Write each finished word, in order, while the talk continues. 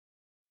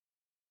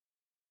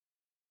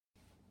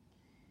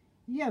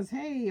Yes,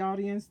 hey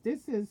audience,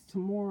 this is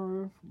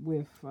Tamora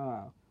with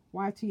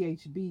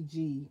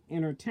YTHBG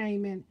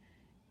Entertainment,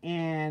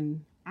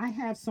 and I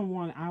have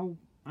someone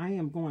I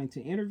am going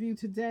to interview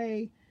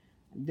today.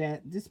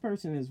 That this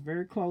person is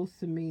very close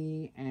to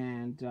me,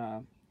 and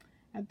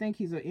I think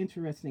he's an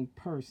interesting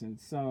person.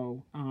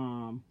 So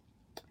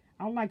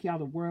I'd like y'all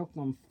to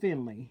welcome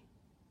Finley.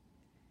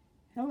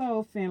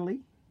 Hello,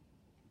 Finley.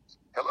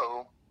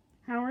 Hello.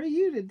 How are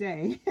you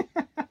today?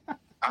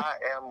 I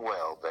am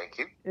well, thank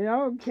you.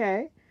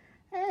 Okay.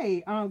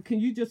 Hey, can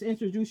you just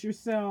introduce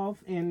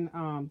yourself and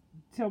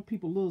tell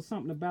people a little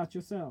something about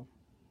yourself?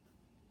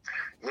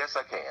 Yes,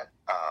 I can.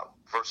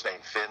 First name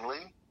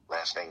Finley,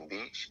 last name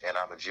Beach, and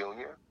I'm a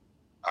junior.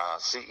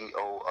 CEO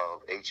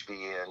of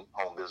HBN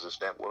Home Business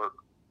Network,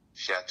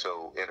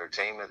 Chateau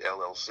Entertainment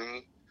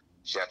LLC,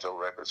 Chateau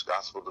Records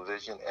Gospel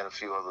Division, and a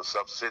few other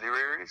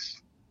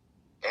subsidiaries.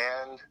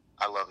 And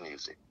I love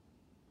music.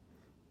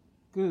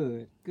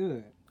 Good,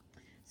 good.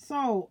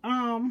 So,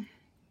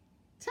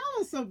 tell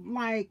us of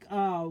like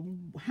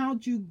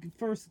how'd you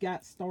first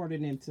got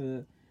started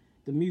into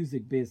the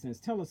music business?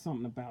 Tell us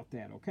something about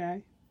that,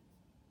 okay?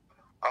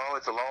 Oh,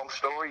 it's a long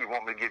story. You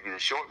want me to give you the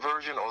short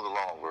version or the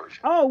long version?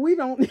 Oh, we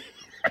don't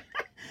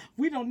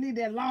we don't need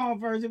that long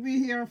version. We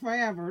here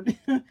forever.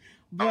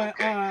 But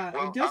Okay. Well,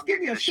 I'll just give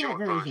give me you a the short short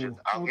version. version,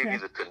 I'll give you okay?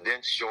 the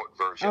condensed short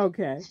version.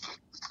 Okay.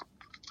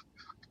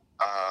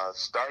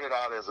 Started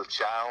out as a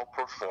child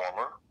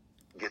performer,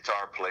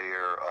 guitar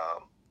player.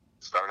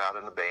 Started out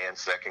in the band,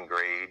 second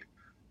grade.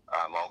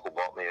 My uncle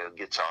bought me a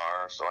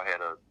guitar, so I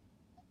had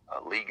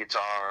a lead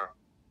guitar,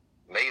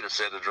 made a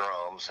set of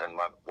drums, and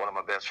one of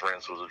my best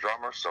friends was a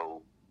drummer.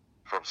 So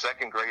from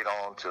second grade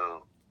on to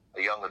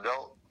a young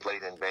adult,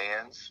 played in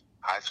bands,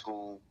 high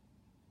school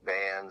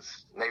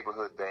bands,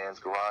 neighborhood bands,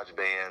 garage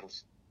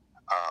bands.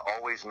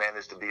 Always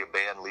managed to be a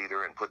band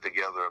leader and put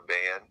together a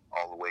band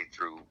all the way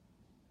through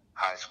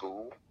high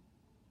school.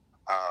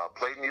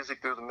 Played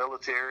music through the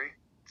military.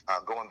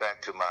 Going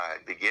back to my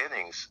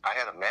beginnings, I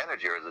had a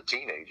manager as a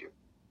teenager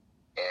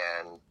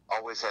and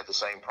always had the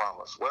same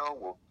promise.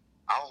 Well,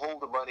 I'll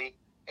hold the money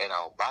and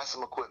I'll buy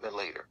some equipment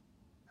later.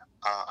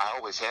 I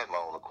always had my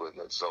own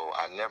equipment, so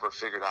I never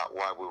figured out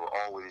why we were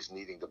always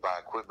needing to buy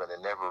equipment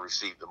and never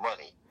received the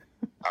money.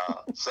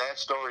 Sad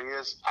story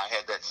is, I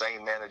had that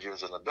same manager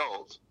as an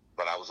adult,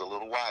 but I was a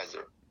little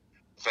wiser.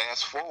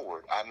 Fast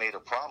forward, I made a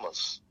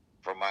promise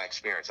from my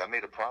experience. I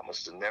made a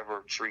promise to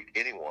never treat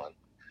anyone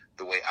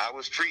the way I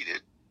was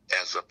treated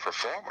as a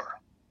performer.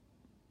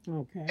 And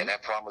Okay.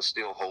 that promise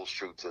still holds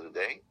true to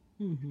today.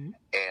 Mhm.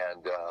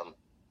 And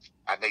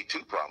I made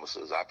two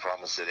promises. I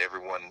promised that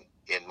everyone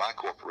in my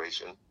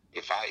corporation,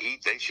 if I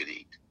eat, they should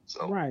eat.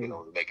 So, Right.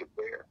 to make it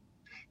fair.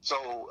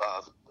 So,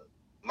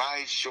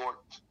 my short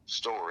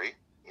story,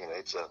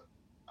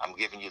 I'm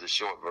giving you the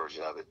short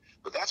version of it,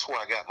 but that's where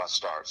I got my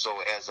start. So,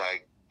 as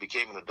I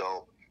became an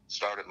adult,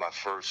 started my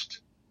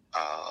first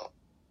uh,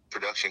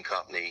 production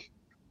company,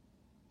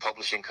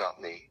 publishing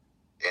company,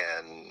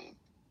 and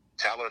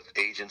talent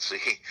agency,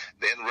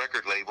 then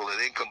record label, and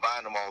then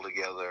combined them all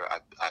together.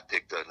 I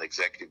picked an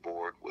executive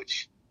board,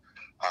 which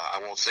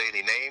I won't say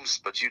any names,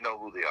 but you know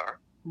who they are.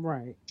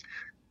 Right.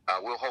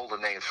 We'll hold the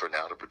names for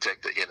now to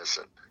protect the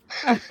innocent.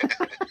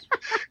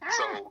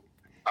 So,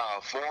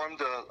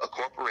 formed a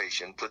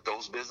corporation, put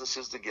those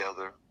businesses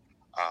together,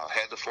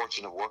 had the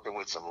fortune of working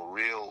with some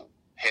real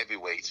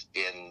heavyweights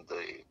in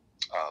the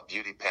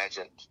beauty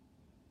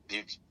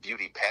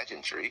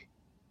pageantry,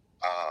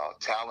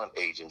 talent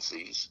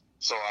agencies.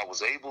 So I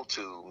was able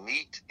to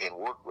meet and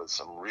work with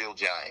some real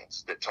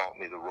giants that taught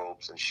me the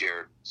ropes and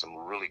shared some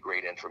really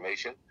great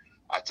information.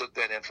 I took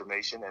that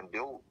information and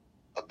built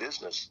a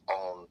business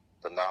on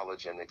the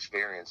knowledge and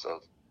experience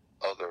of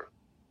other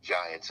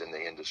giants in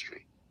the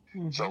industry.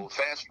 Mhm. So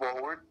fast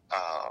forward,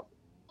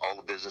 all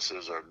the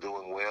businesses are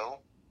doing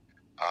well.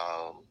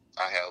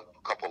 I have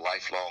a couple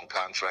lifelong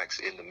contracts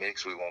in the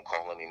mix. We won't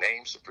call any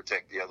names to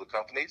protect the other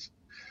companies.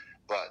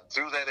 But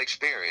through that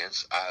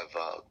experience, I've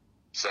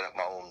set up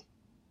my own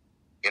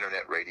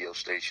internet radio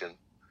station,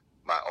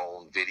 my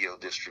own video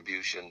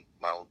distribution,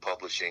 my own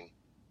publishing,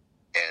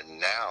 and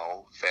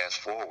now, fast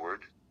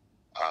forward,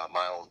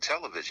 my own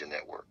television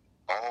network,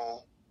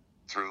 all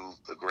through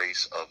the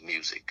grace of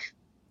music.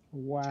 So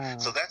Wow.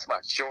 that's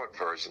my short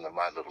version of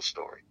my little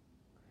story.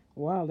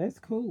 Wow, that's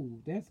cool.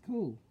 That's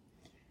cool.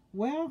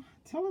 Well,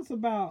 tell us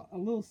about a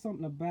little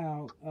something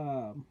about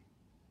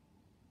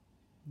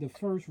the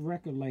first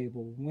record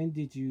label. When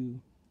did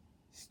you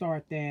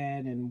start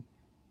that, and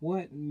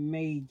what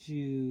made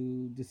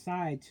you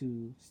decide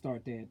to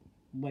start that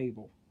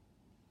label?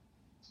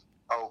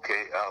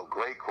 Okay,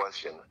 great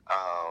question.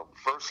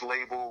 First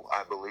label,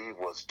 I believe,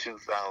 was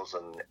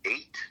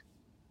 2008,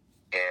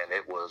 and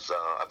it was,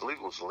 I believe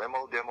it was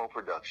Limo Demo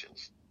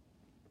Productions.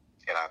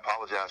 And I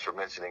apologize for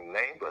mentioning the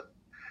name, but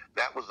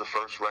that was the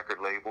first record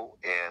label.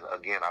 And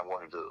again, I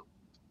wanted to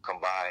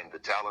combine the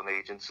talent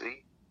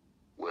agency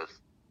with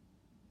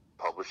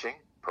publishing,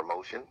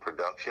 promotion,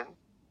 production,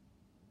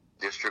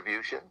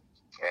 distribution,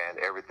 and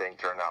everything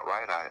turned out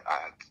right.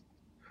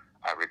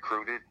 I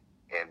recruited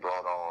and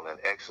brought on an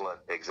excellent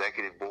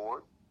executive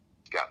board,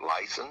 got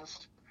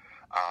licensed,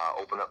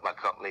 opened up my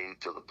company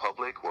to the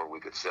public where we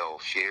could sell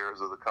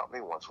shares of the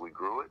company once we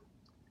grew it.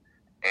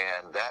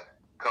 And that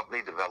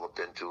company developed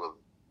into a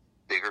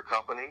bigger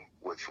company,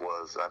 which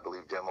was, I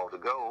believe, Demo to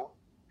Go.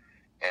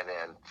 And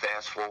then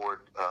fast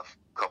forward a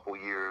couple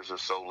years or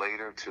so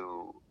later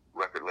to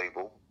record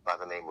label by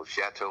the name of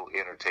Chateau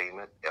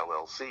Entertainment,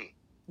 LLC.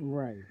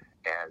 Right.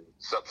 And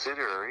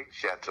subsidiary,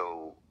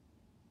 Chateau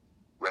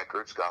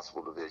Records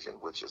Gospel Division,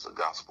 which is a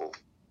gospel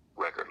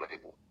record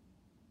label.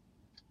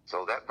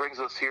 So that brings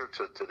us here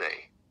to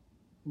today.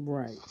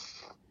 Right.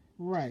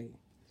 Right.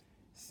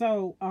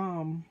 So,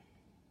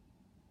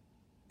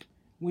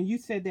 when you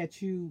said that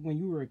when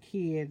you were a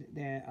kid,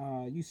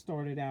 that you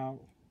started out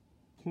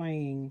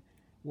playing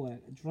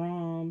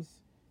drums,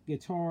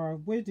 guitar.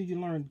 Where did you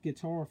learn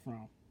guitar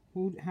from?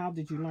 How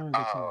did you learn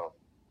guitar?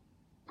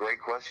 Great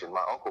question.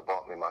 My uncle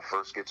bought me my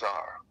first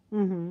guitar.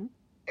 Mm-hmm.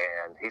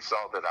 And he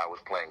saw that I was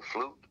playing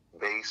flute,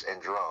 bass,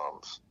 and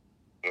drums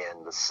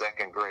in the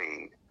second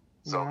grade.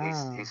 So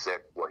wow. he said,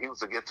 well, he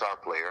was a guitar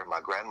player. My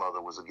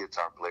grandmother was a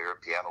guitar player,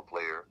 piano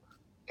player,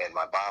 and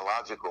my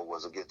biological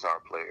was a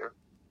guitar player.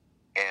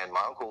 And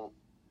my uncle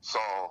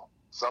saw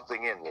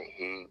something in me.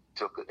 He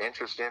took an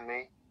interest in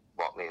me,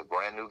 bought me a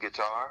brand new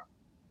guitar,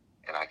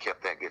 and I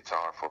kept that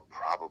guitar for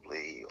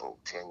probably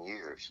 10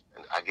 years.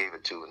 And I gave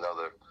it to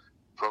another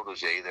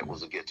protege that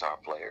was a guitar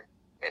player,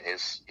 and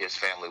his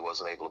family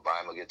wasn't able to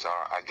buy him a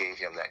guitar. I gave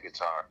him that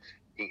guitar.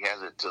 He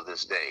has it to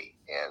this day,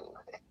 and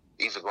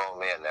he's a grown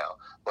man now.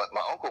 But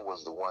my uncle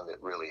was the one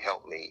that really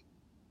helped me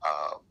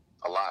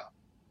a lot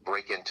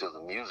break into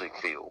the music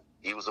field.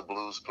 He was a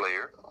blues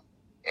player,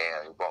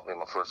 and he bought me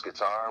my first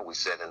guitar. We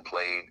sat and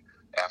played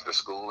after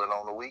school and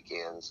on the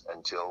weekends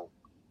until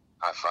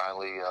I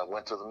finally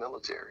went to the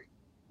military.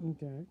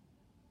 Okay.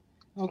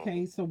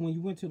 Okay, so when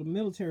you went to the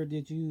military,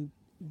 did you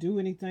do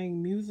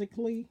anything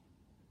musically?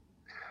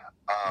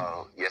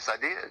 Yes, I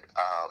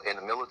did. In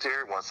the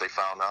military, once they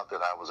found out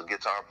that I was a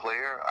guitar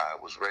player, I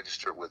was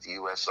registered with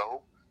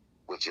USO,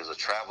 which is a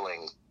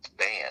traveling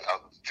band,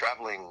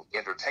 traveling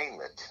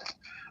entertainment.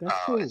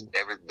 That's cool.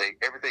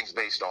 Everything's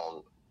based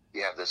on,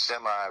 you have the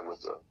semi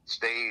with a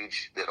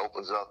stage that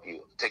opens up,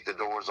 you take the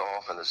doors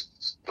off and the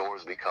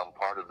doors become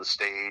part of the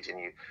stage, and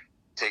you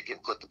take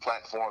and put the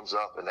platforms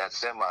up, and that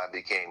semi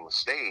became a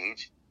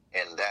stage,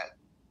 and that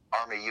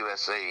Army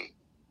USA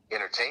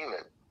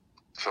entertainment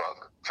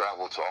truck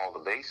traveled to all the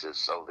bases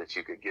so that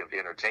you could give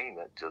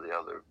entertainment to the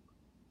other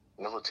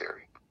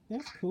military.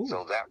 That's cool.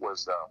 So that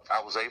was,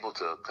 I was able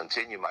to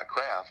continue my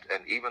craft,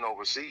 and even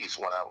overseas,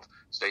 when I was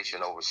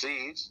stationed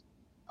overseas,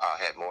 I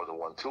had more than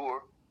one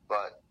tour,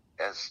 but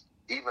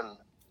even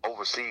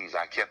overseas,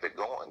 I kept it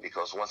going,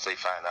 because once they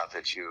find out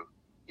that you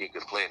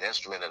could play an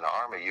instrument in the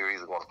Army, you're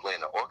either going to play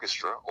in the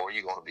orchestra or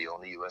you're going to be on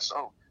the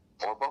USO,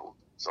 or both.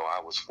 So I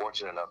was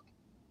fortunate enough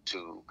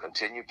to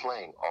continue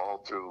playing all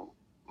through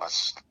my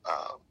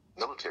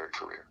military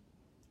career.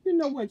 You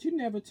know what? You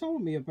never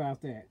told me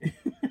about that.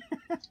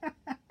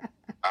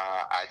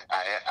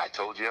 I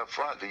told you up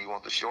front. Do you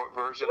want the short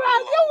version?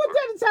 Right, you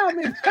didn't tell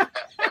me.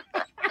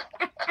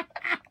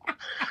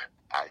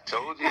 I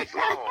told you it's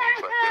long,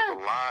 but there's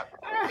a lot.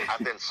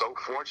 I've been so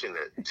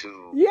fortunate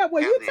to. Yeah,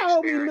 well, you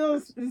told me little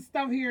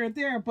stuff here and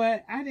there,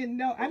 but I didn't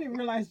know. I didn't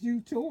realize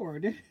you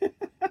toured.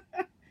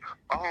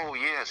 Oh,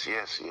 yes.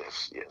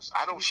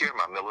 I don't share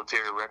my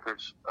military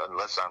records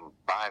unless I'm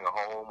buying a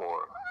home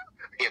or,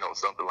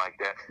 something like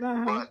that.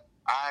 Uh-huh. But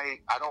I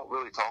don't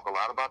really talk a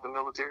lot about the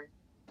military.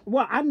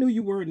 Well, I knew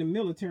you were in the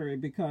military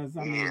because,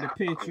 I mean, the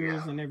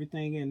pictures and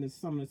everything and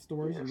some of the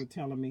stories you were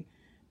telling me.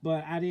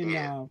 But I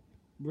didn't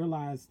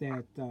realize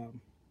that,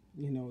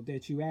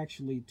 that you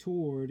actually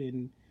toured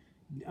and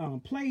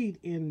played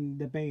in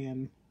the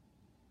band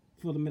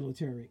for the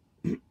military.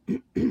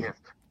 Yes.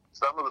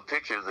 Some of the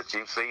pictures that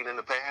you've seen in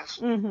the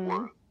past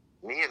were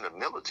me in the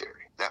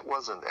military. That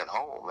wasn't at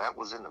home. That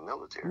was in the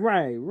military.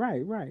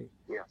 Right.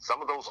 Yeah.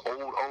 Some of those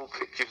old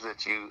pictures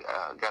that you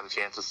got a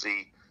chance to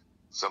see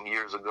some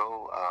years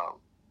ago,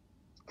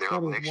 they're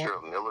a mixture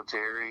of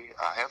military.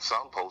 I have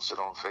some posted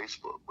on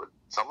Facebook, but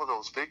some of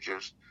those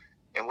pictures,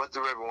 and what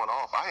threw everyone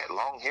off, I had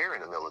long hair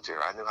in the military.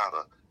 I knew how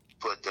to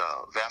put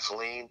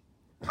Vaseline,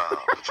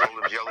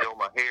 petroleum jelly on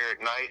my hair at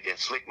night and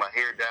slick my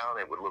hair down.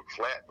 It would look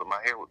flat, but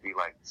my hair would be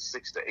like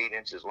 6 to 8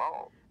 inches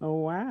long. Oh,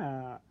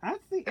 wow. I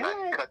see. And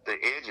I'd cut the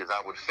edges.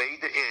 I would fade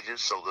the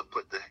edges so to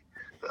put the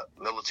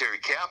military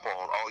cap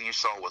on. All you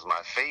saw was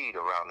my fade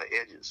around the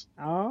edges.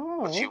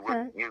 Oh, but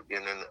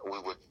and then we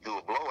would do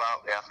a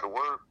blowout after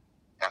work,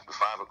 after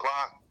 5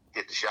 o'clock,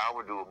 hit the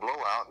shower, do a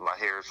blowout, and my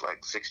hair is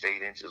like 6 to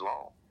 8 inches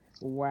long.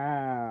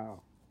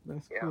 Wow.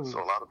 That's cool.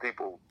 So a lot of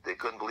people, they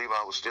couldn't believe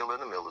I was still in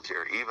the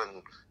military.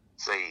 Even,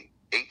 say,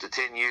 8 to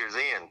 10 years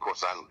in, of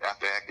course,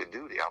 after active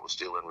duty, I was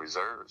still in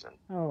reserves. And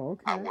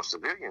I wore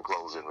civilian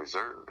clothes in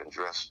reserve and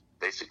dressed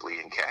basically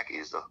in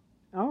khakis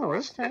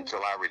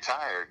until I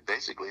retired,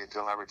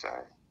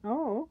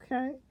 Oh,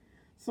 okay.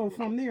 So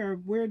from there,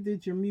 where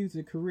did your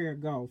music career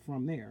go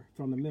from there,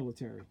 from the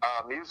military?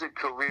 Music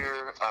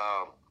career,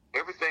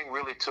 everything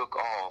really took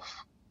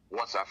off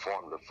once I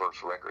formed the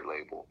first record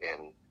label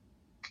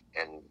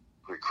and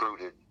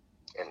recruited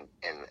and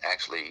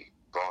actually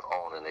brought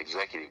on an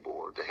executive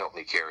board to help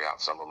me carry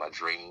out some of my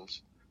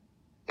dreams.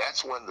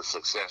 That's when the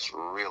success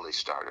really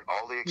started.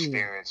 All the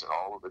experience and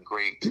all of the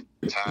great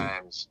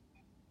times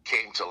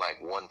came to like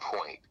one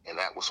point, and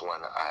that was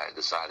when I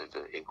decided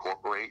to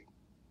incorporate,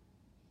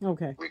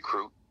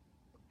 recruit,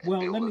 and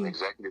build an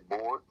executive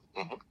board.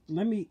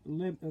 Let me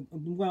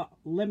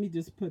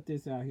just put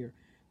this out here.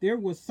 There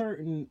were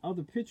certain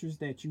other pictures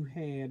that you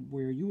had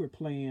where you were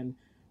playing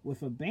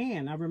with a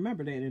band. I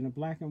remember that in a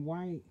black and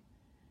white.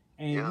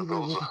 And yeah,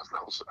 those.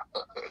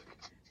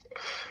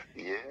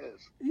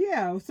 Yes.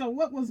 Yeah. So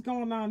what was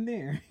going on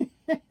there?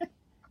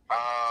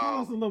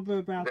 Tell us a little bit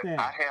about that.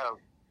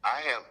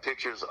 I have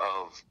pictures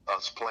of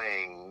us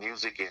playing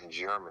music in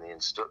Germany, in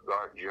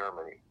Stuttgart,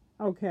 Germany.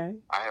 Okay.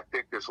 I have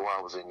pictures where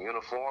I was in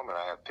uniform, and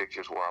I have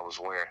pictures where I was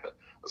wearing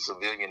a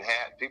civilian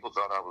hat. People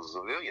thought I was a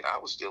civilian. I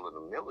was still in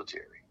the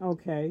military.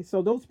 Okay.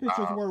 So those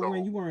pictures were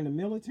when you were in the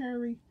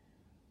military?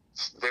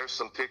 There's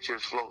some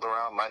pictures floating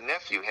around. My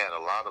nephew had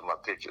a lot of my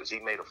pictures. He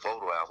made a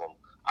photo album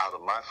out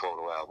of my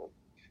photo album.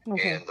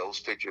 Okay. And those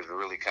pictures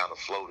really kind of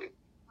floated.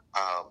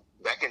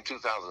 Back in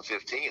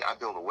 2015, I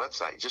built a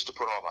website just to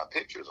put all my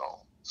pictures on.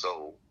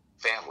 So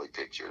family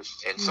pictures.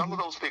 And some of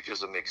those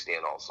pictures are mixed in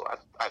also.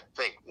 I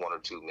think one or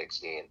two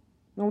mixed in.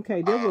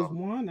 Okay. There was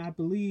one I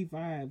believe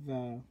I've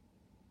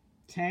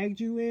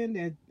tagged you in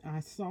that I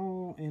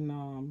saw, and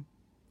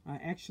I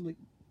actually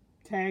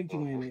tagged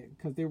you in it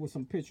because there were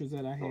some pictures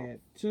that I had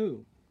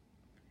too.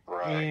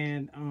 Right.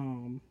 And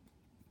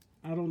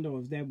I don't know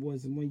if that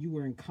was when you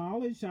were in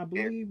college, I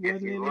believe.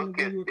 If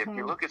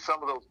you look at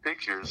some of those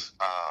pictures,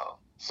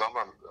 some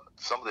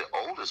of the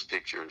oldest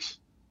pictures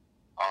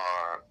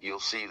are, you'll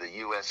see the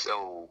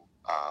USO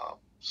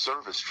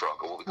service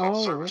truck, or what we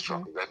call service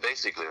truck. That's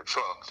basically a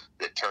truck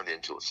that turned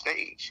into a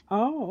stage.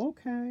 Oh,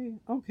 okay.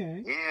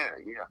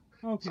 Yeah.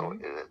 Okay. So,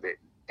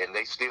 and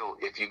they still,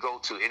 if you go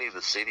to any of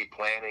the city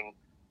planning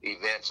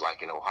events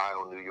like in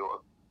Ohio, New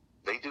York,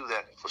 they do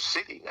that for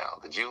city now.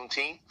 The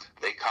Juneteenth,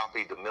 they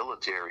copied the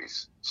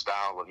military's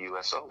style of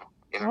USO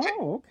entertainment.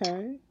 Oh,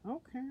 okay.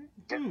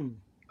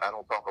 I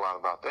don't talk a lot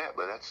about that,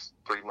 but that's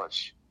pretty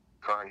much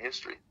current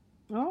history.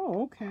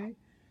 Oh, okay.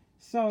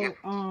 So,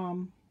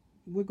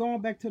 we're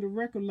going back to the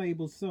record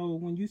label. So,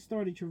 when you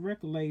started your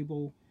record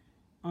label,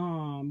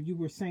 you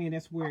were saying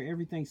that's where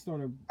everything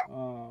started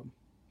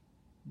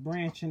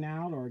branching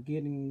out or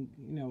getting,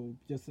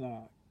 just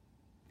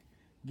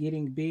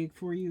getting big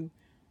for you.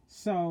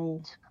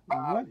 So,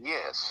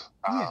 yes.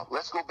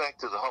 Let's go back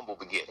to the humble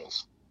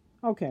beginnings.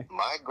 Okay.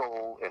 My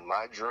goal and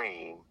my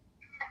dream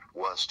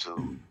was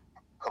to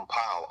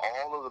compile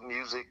all of the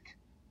music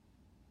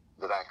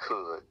that I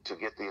could to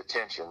get the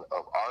attention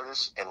of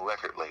artists and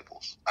record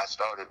labels. I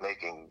started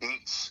making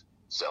beats,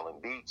 selling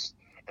beats,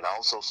 and I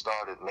also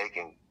started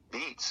making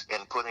beats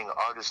and putting an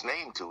artist's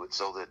name to it,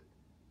 so that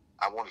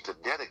I wanted to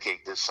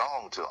dedicate this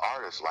song to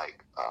artists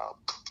like,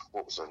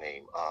 what was her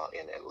name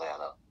in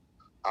Atlanta?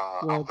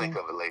 I'll think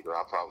of it later.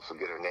 I'll probably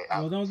forget her name.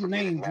 Well, don't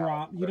name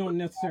drop. You don't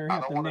necessarily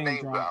have to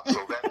name drop. So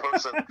that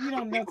person,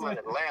 the people in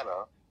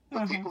Atlanta,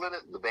 the people in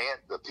it, the band,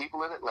 the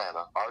people in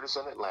Atlanta, artists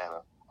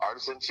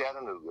in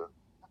Chattanooga,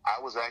 I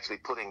was actually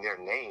putting their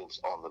names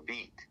on the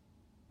beat.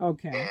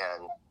 Okay.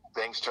 And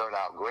things turned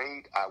out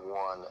great. I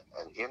won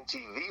an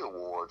MTV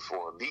award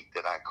for a beat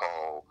that I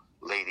call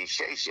Lady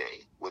Shay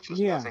Shay, which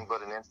was nothing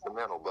but an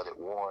instrumental, but it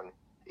won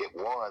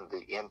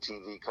the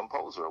MTV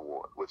Composer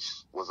Award, which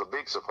was a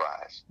big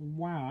surprise.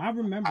 Wow, I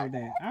remember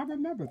that.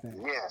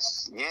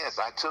 Yes.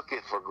 I took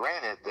it for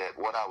granted that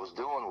what I was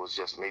doing was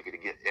just maybe to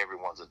get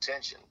everyone's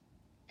attention,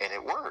 and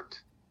it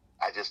worked.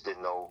 I just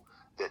didn't know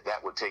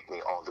that would take me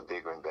on to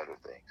bigger and better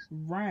things.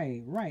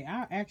 Right.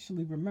 I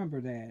actually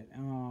remember that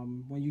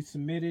when you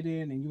submitted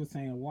it and you were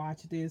saying,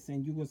 watch this,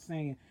 and you were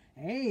saying,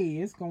 hey,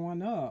 it's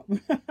going up.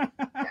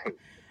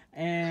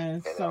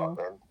 And so,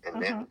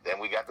 then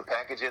we got the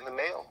package in the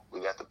mail. We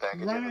got the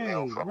package in the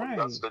mail from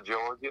Augusta,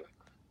 Georgia,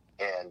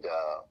 and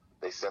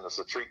they sent us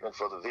a treatment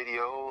for the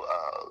video,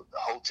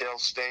 hotel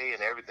stay,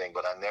 and everything.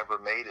 But I never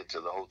made it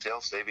to the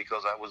hotel stay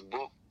because I was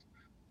booked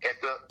at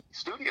the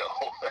studio.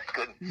 I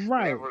couldn't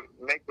never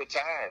make the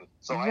time,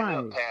 so I ended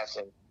up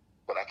passing.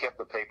 But I kept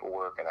the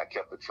paperwork and I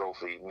kept the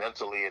trophy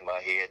mentally in my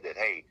head that,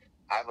 hey,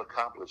 I've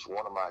accomplished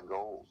one of my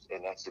goals,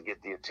 and that's to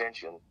get the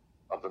attention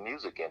of the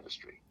music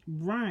industry.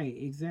 Right,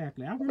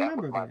 exactly. I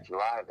remember that. Was my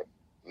driving.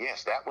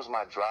 Yes, that was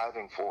my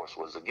driving force,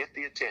 was to get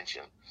the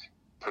attention.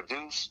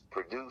 Produce.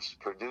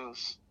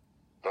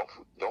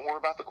 Don't worry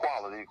about the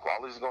quality. The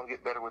quality is going to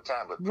get better with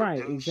time, but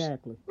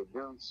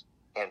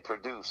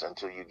produce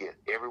until you get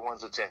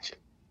everyone's attention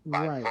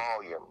by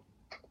volume,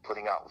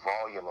 putting out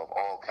volume of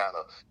all kind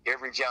of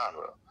every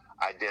genre.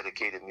 I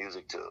dedicated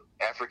music to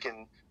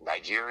African,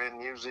 Nigerian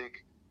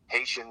music,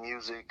 Haitian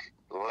music,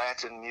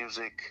 Latin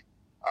music,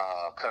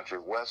 country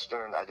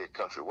western. I did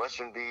country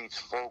western beats,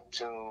 folk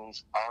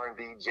tunes,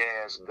 R&B,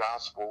 jazz,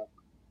 gospel,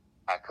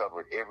 I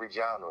covered every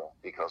genre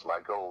because my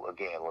goal,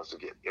 again, was to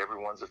get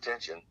everyone's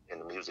attention in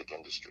the music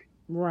industry.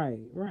 Right,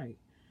 right.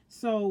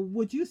 So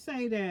would you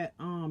say that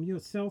you're a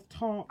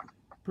self-taught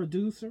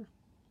producer?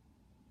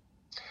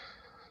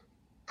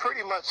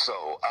 Pretty much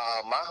so.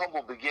 My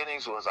humble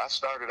beginnings was I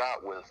started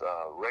out with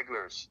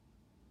regulars,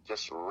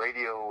 just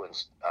radio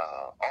and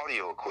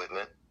audio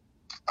equipment.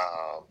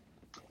 Uh,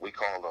 we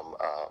call them.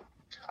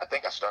 I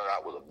think I started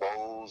out with a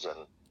Bose,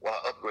 and well,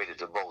 I upgraded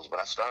to Bose, but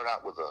I started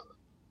out with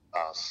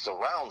a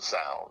surround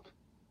sound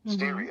Mm-hmm.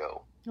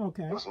 stereo.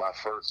 Okay. Was my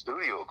first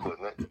studio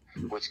equipment,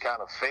 which kind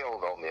of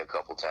failed on me a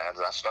couple times.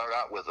 I started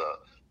out with a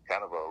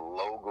kind of a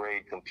low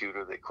grade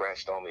computer that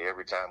crashed on me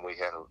every time we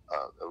had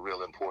a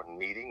real important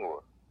meeting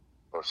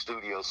or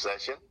studio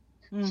session.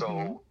 Mm-hmm.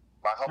 So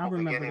my I humble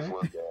remember beginnings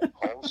was that.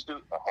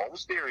 a home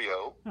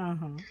stereo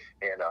Uh-huh.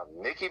 and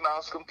a Mickey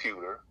Mouse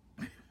computer.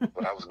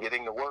 But I was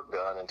getting the work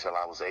done until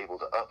I was able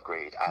to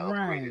upgrade. I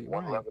Right, upgraded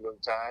one right. level at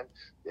a time,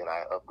 then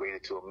I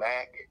upgraded to a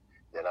Mac,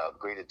 then I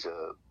upgraded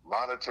to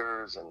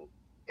monitors and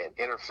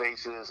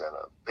interfaces and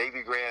a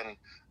baby grand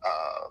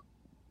uh,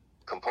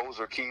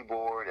 composer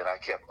keyboard, and I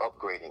kept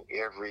upgrading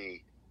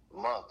every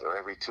month or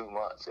every 2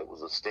 months. It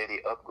was a steady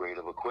upgrade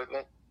of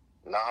equipment,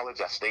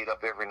 knowledge. I stayed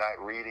up every night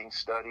reading,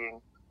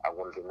 studying. I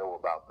wanted to know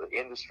about the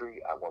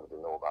industry. I wanted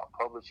to know about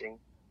publishing.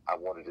 I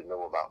wanted to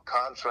know about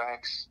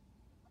contracts.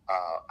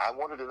 I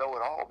wanted to know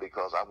it all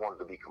because I wanted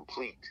to be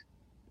complete.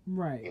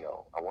 Right.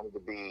 I wanted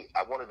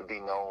to be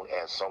known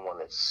as someone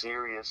that's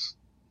serious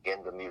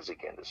in the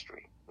music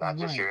industry, not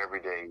just Right. your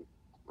everyday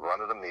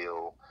run of the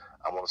mill.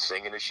 I want to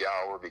sing in the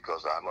shower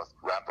because I'm a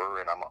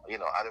rapper and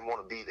I didn't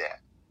want to be that.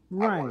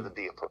 I wanted to Right.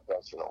 be a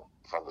professional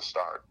from the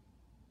start.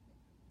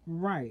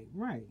 Right.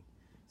 Right.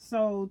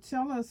 So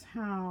tell us,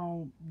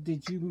 how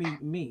did you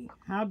meet me?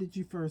 How did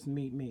you first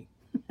meet me?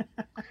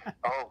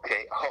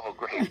 Okay. Oh,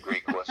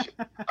 great question.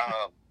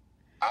 Um,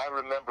 I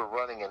remember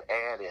running an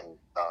ad in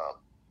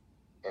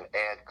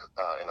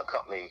a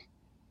company.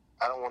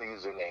 I don't want to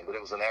use their name, but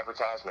it was an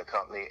advertisement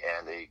company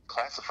and a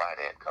classified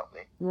ad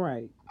company.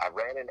 Right. I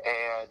ran an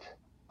ad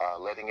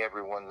letting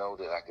everyone know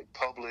that I could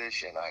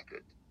publish and I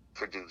could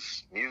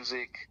produce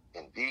music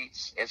and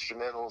beats,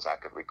 instrumentals, I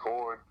could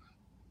record.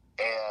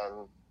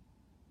 And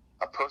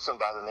a person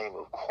by the name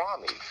of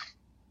Kwame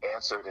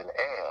answered an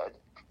ad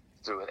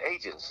through an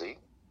agency,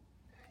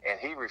 and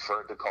he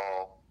referred the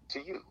call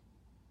to you.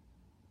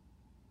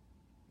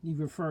 You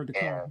referred to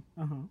And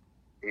call. Uh-huh.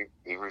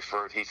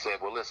 he said,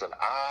 well, listen,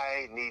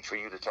 I need for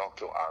you to talk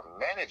to our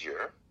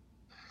manager.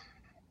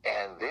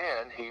 And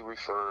then he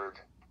referred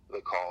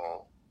the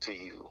call to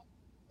you.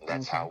 And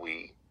that's Okay. how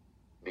we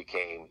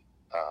became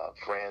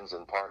friends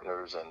and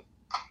partners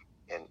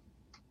and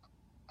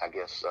I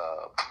guess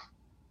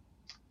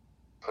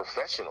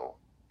professional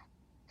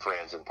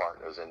friends and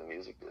partners in the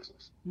music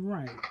business.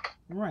 Right.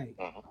 Right.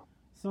 Hmm.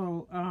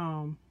 So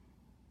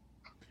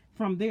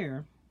from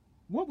there,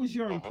 what was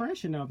your Hmm.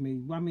 impression of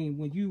me? I mean,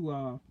 when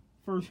you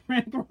first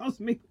ran across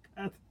me,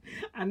 because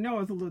I know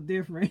it's a little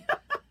different.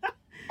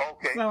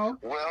 Okay. So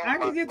Well, I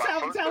my, can you my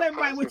first tell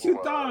everybody impression what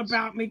you thought was,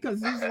 about me,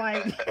 because it's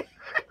like,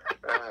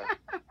 uh,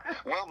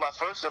 well, my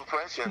first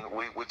impression,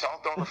 we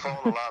talked on the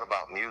phone a lot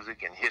about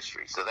music and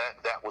history. So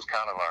that was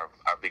kind of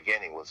our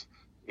beginning was,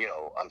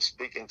 I'm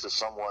speaking to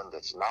someone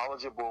that's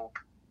knowledgeable,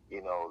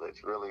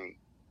 that's really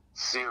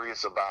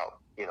serious about,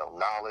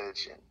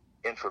 knowledge and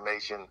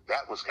information.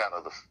 That was kind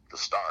of the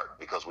start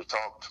because we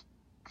talked,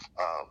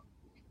 uh,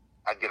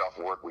 I'd get off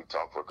work, we'd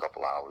talk for a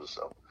couple hours or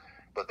so.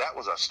 But that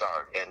was our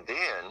start. And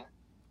then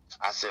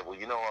I said, well,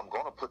 I'm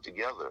going to put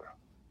together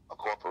a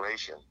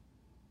corporation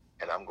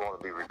and I'm going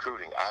to be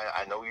recruiting.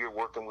 I know you're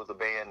working with a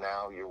band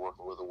now. You're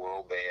working with a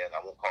world band.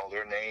 I won't call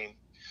their name,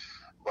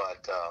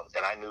 but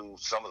and I knew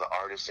some of the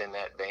artists in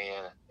that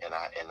band, and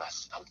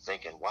I'm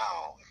thinking,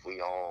 wow, if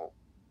we all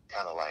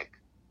kind of like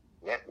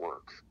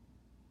network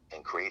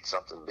and create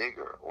something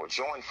bigger or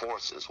join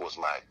forces was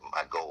my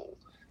goal.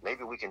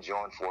 Maybe we can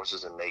join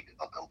forces and make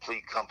a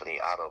complete company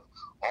out of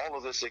all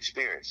of this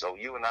experience. So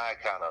you and I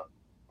kind of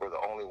were the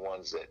only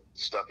ones that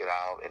stuck it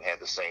out and had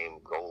the same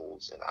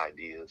goals and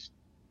ideas.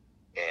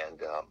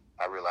 And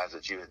I realized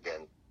that you had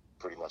been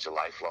pretty much a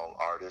lifelong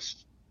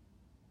artist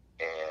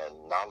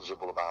and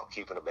knowledgeable about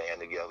keeping a band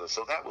together.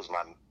 So that was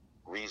my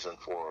reason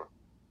for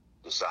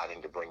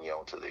deciding to bring you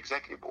onto the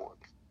executive board.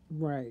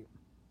 right,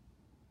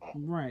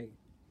 right.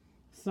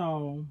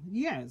 So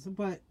yes,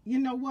 but you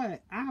know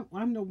what?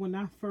 I know when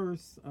I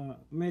first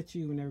met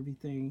you and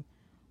everything,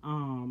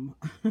 um,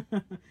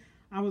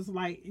 I was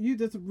like, you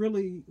just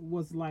really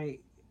was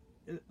like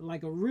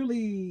a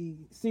really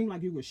seemed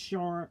like you were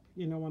sharp.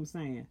 You know what I'm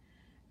saying?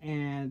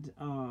 And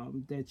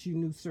that you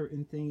knew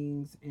certain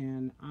things,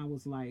 and I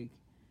was like,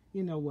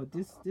 you know what,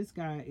 this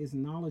guy is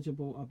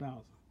knowledgeable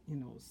about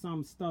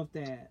some stuff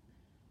that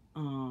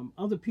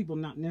other people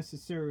not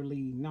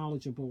necessarily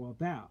knowledgeable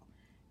about.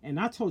 And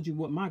I told you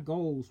what my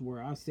goals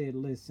were. I said,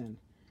 listen,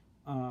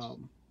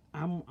 um,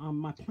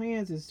 my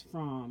plans is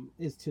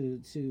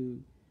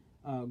to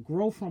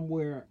grow from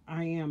where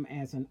I am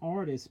as an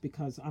artist,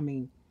 because I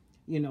mean,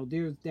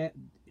 there's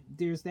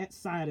there's that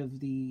side of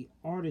the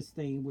artist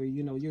thing where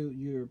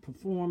you're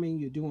performing,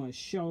 you're doing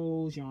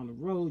shows, you're on the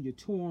road, you're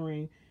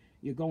touring,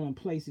 you're going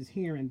places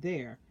here and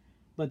there.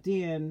 But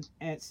then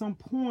at some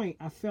point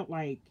I felt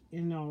like,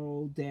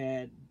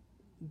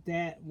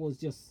 that was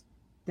just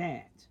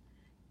that,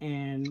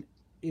 and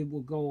it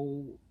will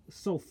go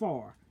so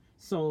far.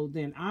 So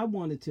then I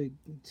wanted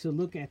to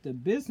look at the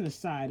business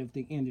side of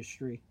the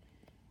industry,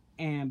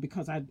 and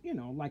because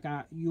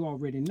you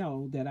already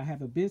know that I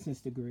have a business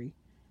degree,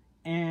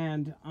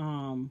 and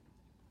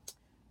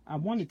I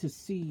wanted to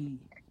see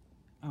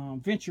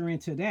venture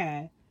into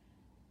that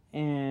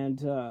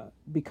and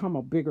become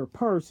a bigger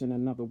person,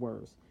 in other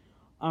words.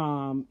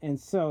 And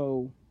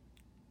so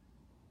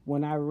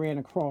when I ran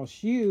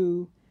across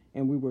you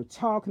and we were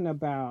talking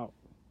about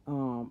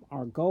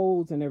our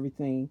goals and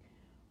everything,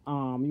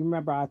 you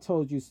remember I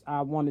told you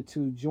I wanted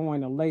to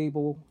join a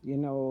label,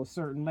 a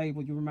certain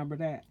label. You remember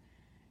that?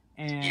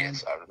 And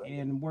Yes, I remember.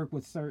 and work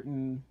with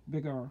certain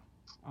bigger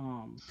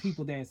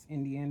people that's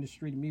in the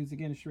industry, the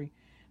music industry.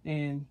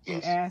 And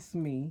Yes.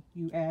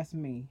 you asked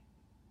me,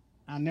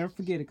 I'll never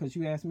forget it because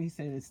you asked me, he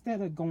said,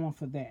 instead of going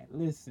for that,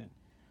 listen,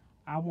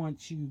 I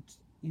want you,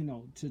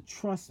 to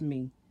trust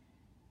me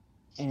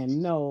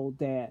and know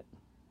that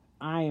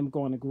I am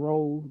going to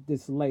grow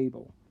this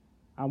label.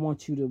 I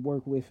want you to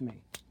work with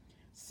me.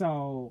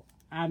 So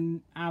I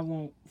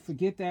won't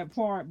forget that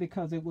part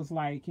because it was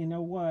like, you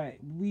know what,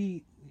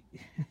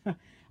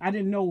 I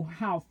didn't know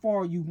how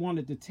far you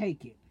wanted to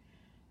take it.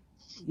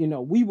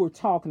 We were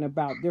talking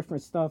about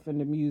different stuff in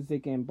the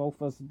music and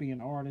both of us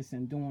being artists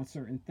and doing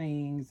certain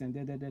things and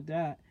da da da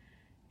da,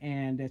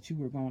 and that you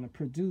were going to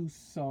produce.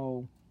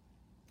 So,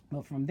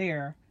 but from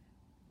there,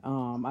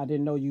 I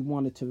didn't know you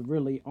wanted to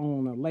really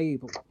own a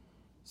label.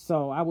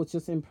 So I was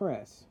just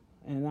impressed.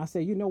 And I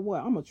said, you know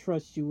what, I'm going to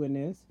trust you in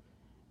this.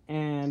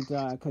 And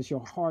because your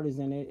heart is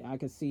in it, I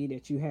could see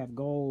that you have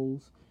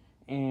goals.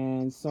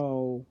 And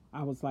so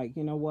I was like,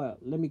 you know what,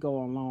 let me go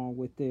along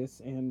with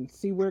this and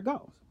see where it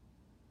goes.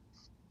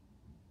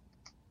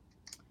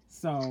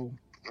 So,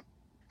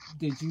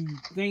 did you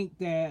think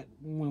that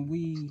when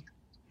we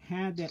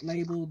had that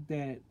label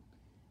that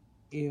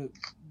it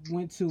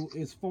went to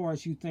as far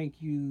as you think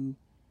you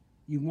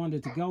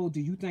wanted to go? Do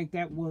you think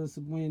that was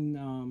when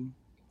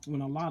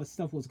a lot of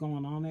stuff was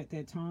going on at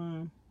that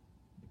time?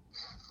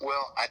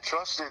 Well, I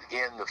trusted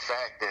in the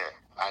fact that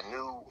I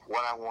knew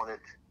what I wanted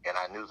and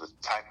I knew the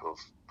type of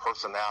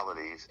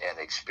personalities and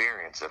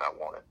experience that I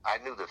wanted. I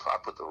knew that if I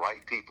put the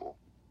right people,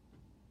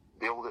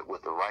 build it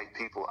with the right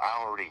people,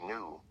 I already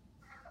knew.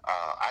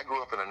 I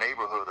grew up in a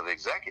neighborhood of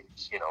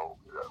executives,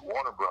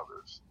 Warner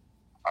Brothers,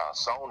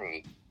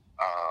 Sony,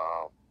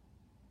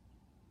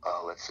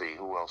 let's see,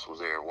 who else was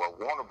there? Well,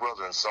 Warner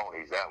Brothers and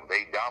Sony,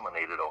 they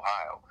dominated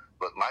Ohio.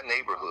 But my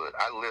neighborhood,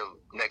 I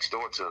lived next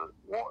door to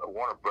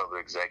Warner Brothers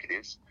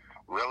executives,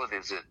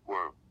 relatives that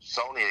were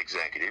Sony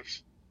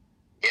executives,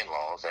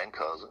 in-laws and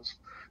cousins.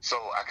 So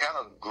I kind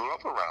of grew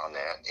up around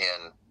that,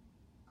 and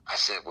I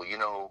said,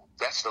 well,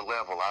 that's the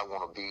level I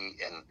want to be,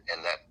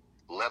 and that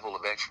level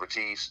of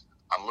expertise,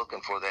 I'm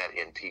looking for that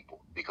in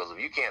people. Because if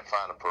you can't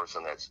find a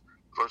person that's,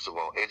 first of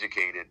all,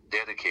 educated,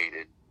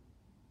 dedicated,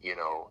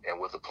 and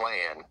with a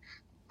plan,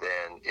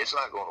 then it's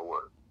not going to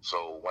work.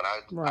 So when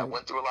I Right.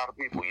 went through a lot of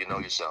people, you know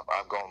yourself,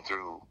 I've gone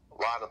through a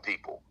lot of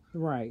people,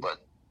 Right. but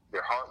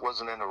their heart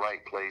wasn't in the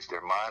right place.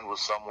 Their mind was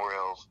somewhere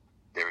else.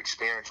 Their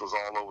experience was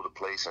all over the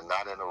place and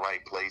not in the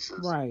right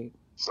places. Right.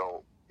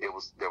 So there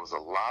was a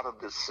lot of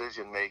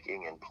decision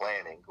making and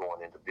planning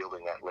going into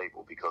building that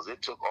label because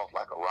it took off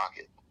like a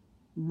rocket.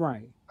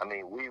 Right. I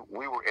mean, we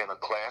were in a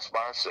class by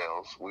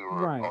ourselves. We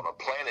were Right. on a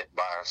planet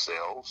by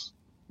ourselves.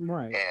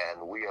 Right.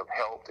 And we have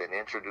helped and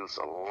introduced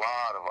a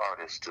lot of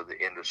artists to the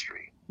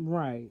industry.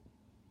 Right.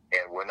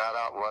 And we're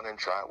not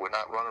we're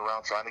not running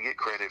around trying to get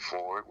credit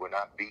for it. We're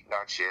not beating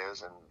our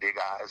chests and big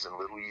eyes and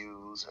little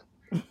U's. And,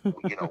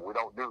 we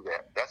don't do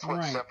that. That's what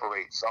Right.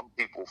 separates some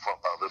people from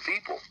other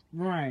people.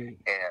 Right.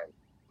 And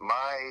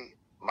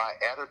my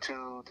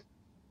attitude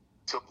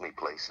took me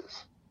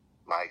places.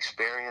 My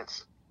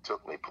experience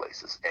took me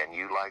places, and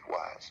you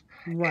likewise.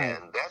 Right.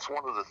 And that's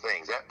one of the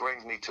things that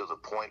brings me to the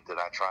point that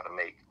I try to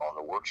make on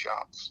the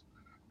workshops,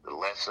 the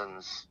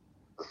lessons,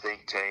 the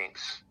think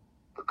tanks,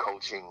 the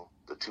coaching,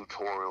 the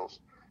tutorials,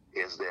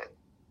 is that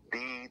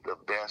be the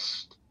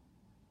best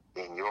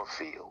in your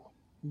field.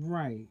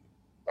 Right.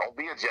 Don't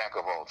be a jack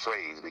of all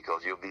trades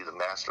because you'll be the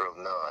master of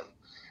none,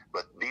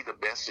 but be the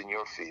best in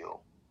your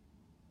field.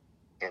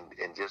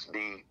 And just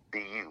be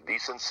you. Be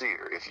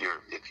sincere. If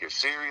you're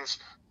serious,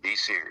 be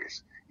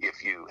serious.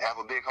 If you have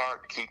a big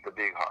heart, keep the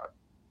big heart.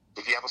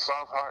 If you have a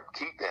soft heart,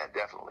 keep that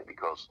definitely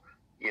because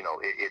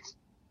you'll.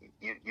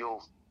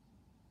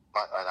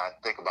 And I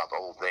think about the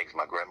old things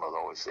my grandmother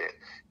always said.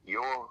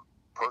 Your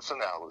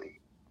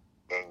personality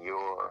and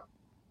your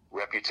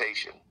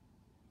reputation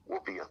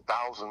will be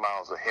 1,000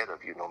 miles ahead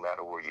of you no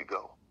matter where you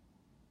go.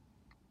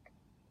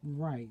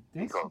 Right.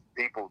 Because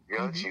people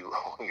judge you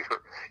on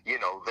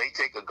they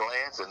take a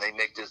glance and they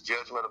make this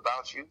judgment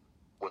about you.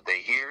 What they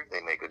hear,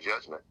 they make a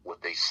judgment.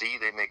 What they see,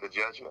 they make a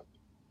judgment.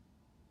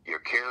 Your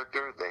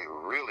character, they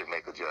really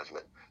make a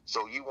judgment.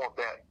 So you want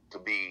that to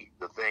be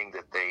the thing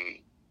that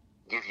they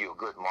give you a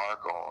good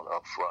mark on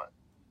up front.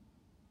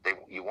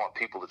 You want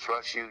people to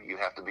trust you, you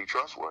have to be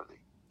trustworthy.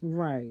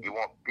 Right. You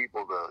want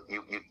people to,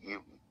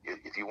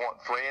 if you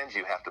want friends,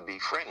 you have to be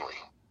friendly.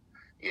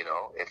 You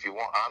know, if you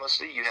want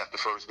honesty, you have to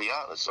first be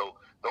honest. So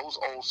those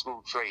old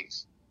school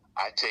traits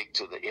I take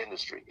to the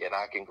industry, and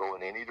I can go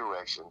in any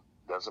direction.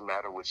 Doesn't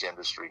matter which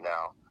industry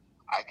now.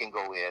 I can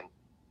go in,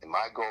 and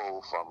my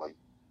goal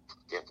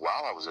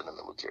while I was in the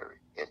military,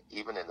 and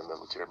even in the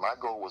military, my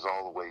goal was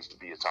always to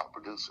be a top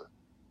producer.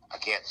 I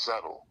can't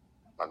settle.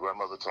 My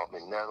grandmother taught me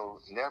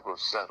never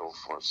settle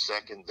for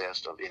second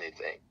best of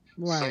anything.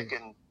 Right.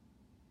 Second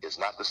is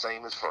not the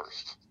same as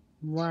first.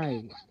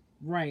 Right.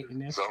 Right.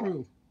 And that's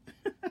true.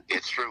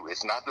 It's true.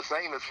 It's not the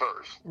same as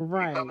first.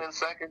 Right. You come in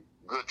second,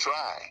 good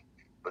try.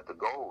 But the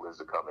goal is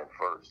to come in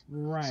first.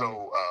 Right.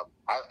 So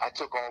I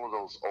took all of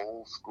those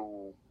old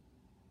school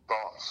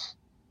thoughts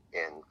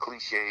and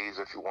cliches,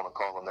 if you want to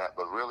call them that,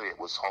 but really it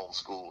was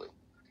homeschooling.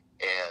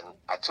 And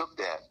I took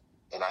that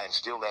and I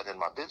instilled that in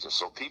my business.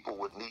 So people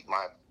would meet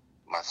my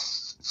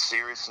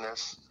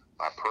seriousness,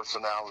 my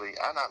personality.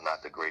 I'm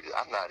not the greatest.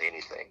 I'm not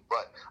anything,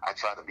 but I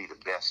try to be the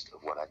best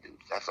of what I do.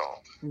 That's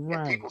all. Right.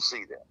 And people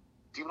see that.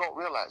 People don't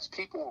realize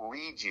people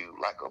read you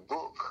like a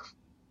book.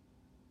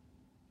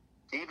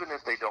 Even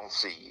if they don't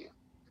see you,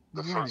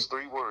 the first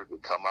 3 words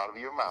that come out of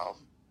your mouth,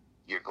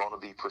 you're going to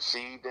be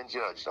perceived and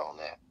judged on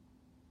that.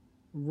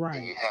 Right.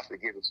 And you have to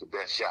give it your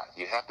best shot.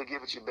 You have to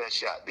give it your best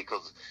shot,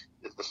 because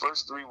if the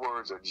first 3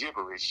 words are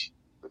gibberish,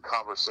 the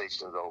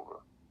conversation's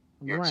over.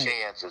 Your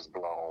chance is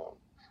blown.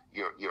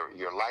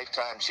 Your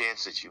lifetime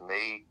chance that you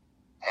may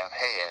have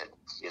had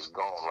is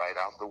gone right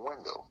out the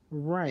window.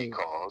 Right.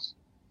 Because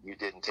you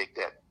didn't take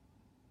that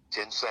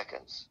 10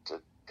 seconds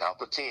to count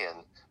the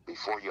 10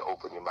 before you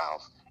open your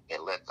mouth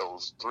and let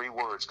those 3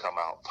 words come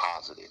out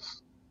positive.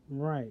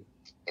 Right.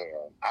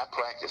 And I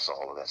practice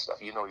all of that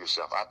stuff. You know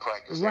yourself. I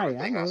practice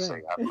everything I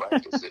say. I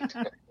practice it.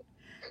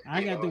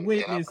 I got to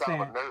witness that. I'm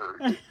kind of a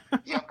nerd.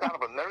 Yeah, I'm kind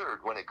of a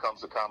nerd when it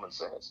comes to common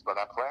sense, but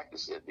I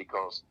practice it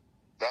because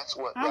that's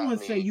what I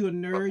wouldn't say you're a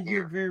nerd.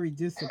 You're very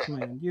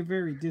disciplined. You're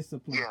very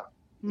disciplined. Yeah.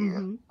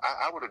 Mm-hmm.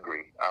 Yeah. I would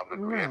agree. I would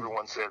agree. Right.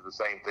 Everyone says the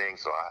same thing,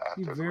 so I have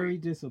to agree. You're very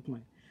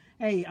disciplined.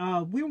 Hey,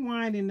 we're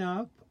winding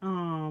up.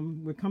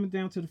 We're coming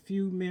down to the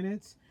few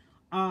minutes.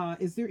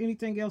 Is there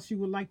anything else you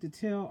would like to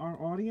tell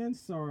our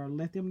audience or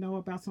let them know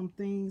about some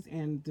things,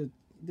 and to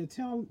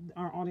tell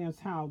our audience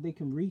how they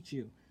can reach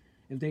you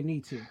if they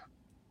need to?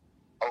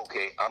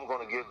 Okay, I'm going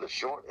to give the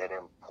short and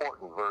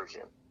important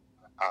version.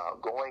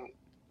 Going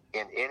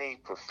in any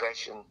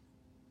profession,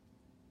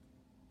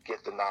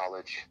 get the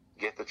knowledge,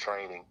 get the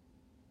training.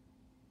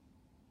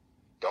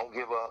 Don't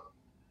give up,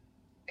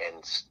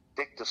 and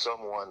stick to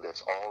someone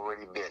that's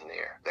already been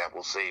there. That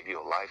will save you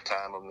a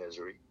lifetime of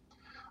misery.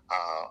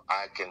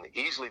 I can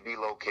easily be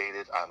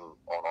located. I'm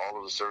on all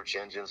of the search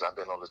engines. I've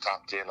been on the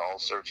top 10 all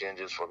search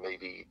engines for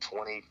maybe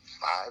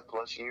 25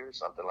 plus years,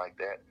 something like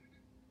that.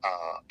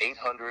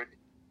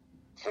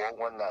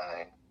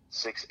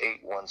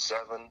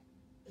 800-419-6817,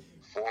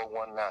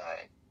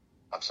 419.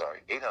 I'm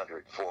sorry,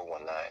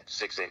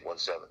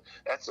 800-419-6817.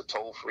 That's a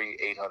toll-free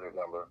 800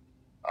 number.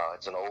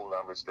 It's an old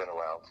number. It's been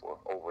around for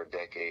over a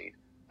decade.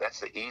 That's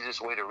the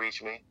easiest way to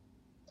reach me.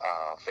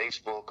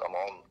 Facebook, I'm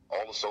on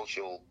all the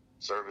social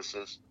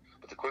services.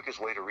 But the quickest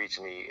way to reach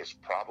me is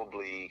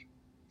probably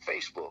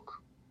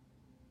Facebook.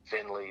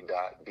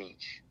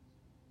 Finley.beach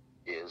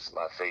is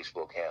my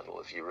Facebook handle.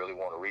 If you really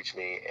want to reach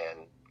me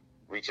and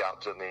reach out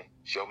to me,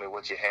 show me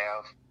what you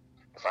have.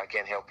 If I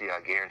can't help you,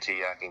 I guarantee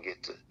you I can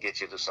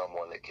get you to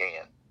someone that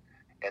can.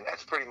 And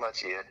that's pretty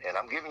much it. And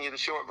I'm giving you the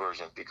short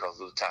version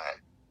because of the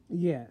time.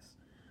 Yes.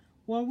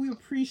 Well, we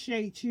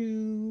appreciate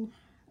you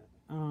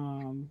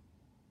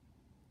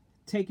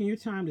taking your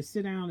time to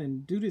sit down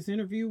and do this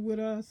interview with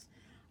us.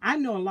 I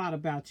know a lot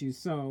about you,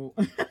 so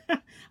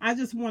I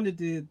just wanted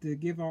to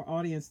give our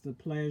audience the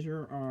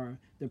pleasure or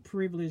the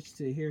privilege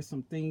to hear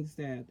some things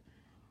that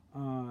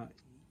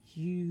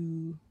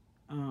you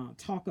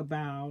talk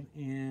about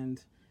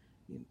and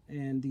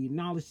the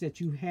knowledge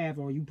that you have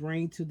or you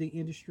bring to the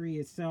industry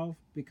itself,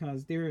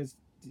 because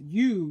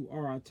you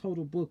are a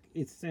total book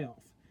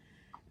itself.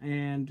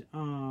 And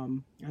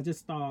I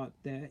just thought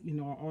that,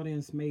 our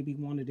audience maybe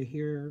wanted to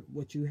hear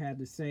what you had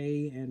to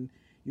say and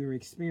your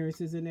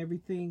experiences and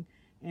everything.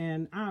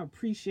 And I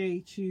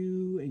appreciate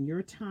you and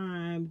your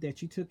time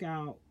that you took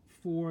out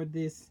for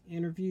this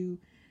interview.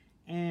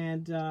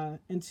 And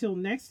until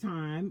next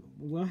time,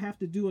 we'll have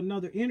to do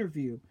another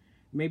interview.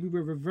 Maybe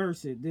we'll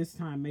reverse it. This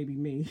time, maybe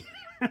me.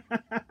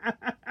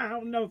 I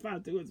don't know if I'll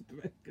do it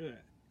good.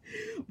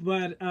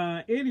 But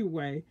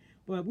anyway,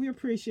 but we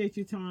appreciate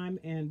your time,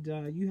 and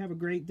you have a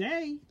great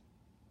day.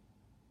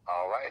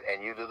 All right,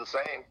 and you do the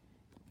same.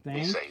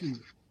 Thank you.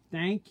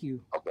 Thank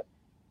you. Okay.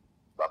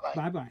 Bye-bye.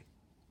 Bye-bye.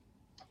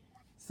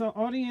 So,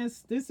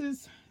 audience, this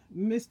is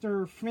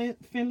Mr.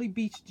 Finley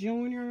Beach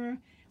Jr.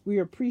 We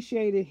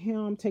appreciated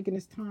him taking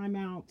his time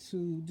out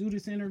to do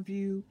this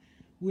interview.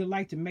 We'd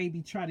like to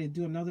maybe try to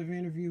do another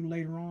interview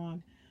later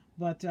on.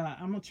 But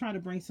I'm gonna try to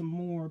bring some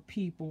more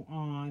people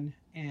on.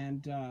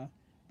 And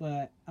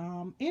but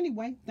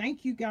anyway,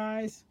 thank you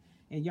guys,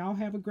 and y'all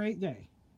have a great day.